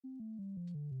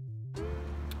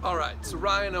Alright, so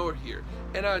Ryan over here,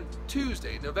 and on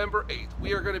Tuesday, November 8th,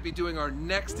 we are going to be doing our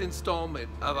next installment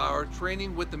of our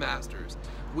Training with the Masters.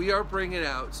 We are bringing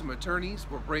out some attorneys,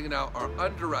 we're bringing out our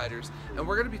underwriters, and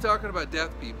we're going to be talking about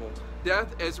death, people.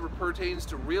 Death as it pertains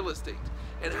to real estate,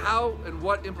 and how and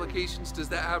what implications does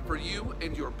that have for you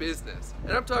and your business.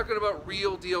 And I'm talking about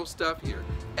real deal stuff here,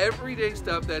 everyday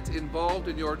stuff that's involved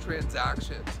in your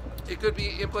transactions. It could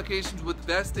be implications with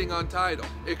vesting on title.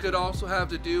 It could also have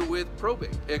to do with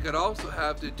probate. It could also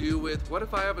have to do with, what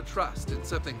if I have a trust and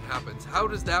something happens? How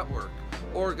does that work?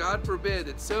 Or God forbid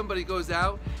that somebody goes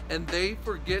out and they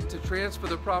forget to transfer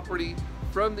the property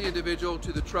from the individual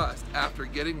to the trust after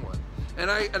getting one. And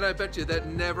I bet you that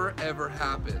never ever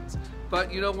happens.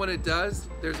 But you know, when it does,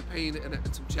 there's a pain and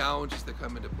some challenges that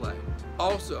come into play.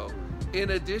 Also,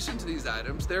 in addition to these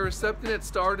items, there is something that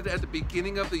started at the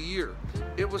beginning of the year.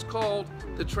 It was called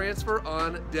the Transfer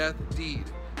on Death Deed.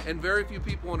 And very few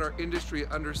people in our industry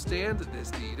understand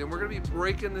this deed, and we're going to be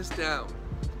breaking this down.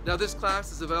 Now, this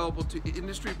class is available to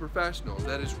industry professionals,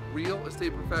 that is real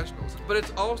estate professionals, but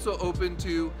it's also open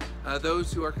to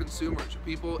those who are consumers,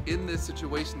 people in this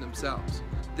situation themselves.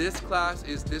 This class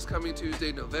is this coming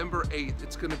Tuesday, November 8th.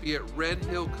 It's going to be at Red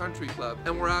Hill Country Club,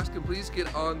 and we're asking please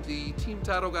get on the Team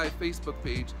Title Guy Facebook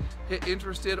page, hit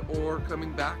interested or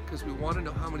coming back, because we want to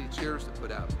know how many chairs to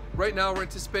put out. Right now we're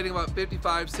anticipating about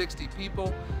 55, 60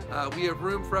 people. We have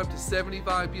room for up to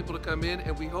 75 people to come in,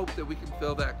 and we hope that we can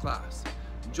fill that class.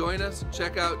 Join us,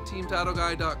 check out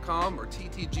teamtitleguy.com or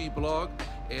TTG blog,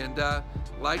 and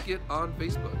like it on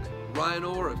Facebook. Ryan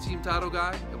Orr of Team Title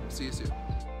Guy, and we'll see you soon.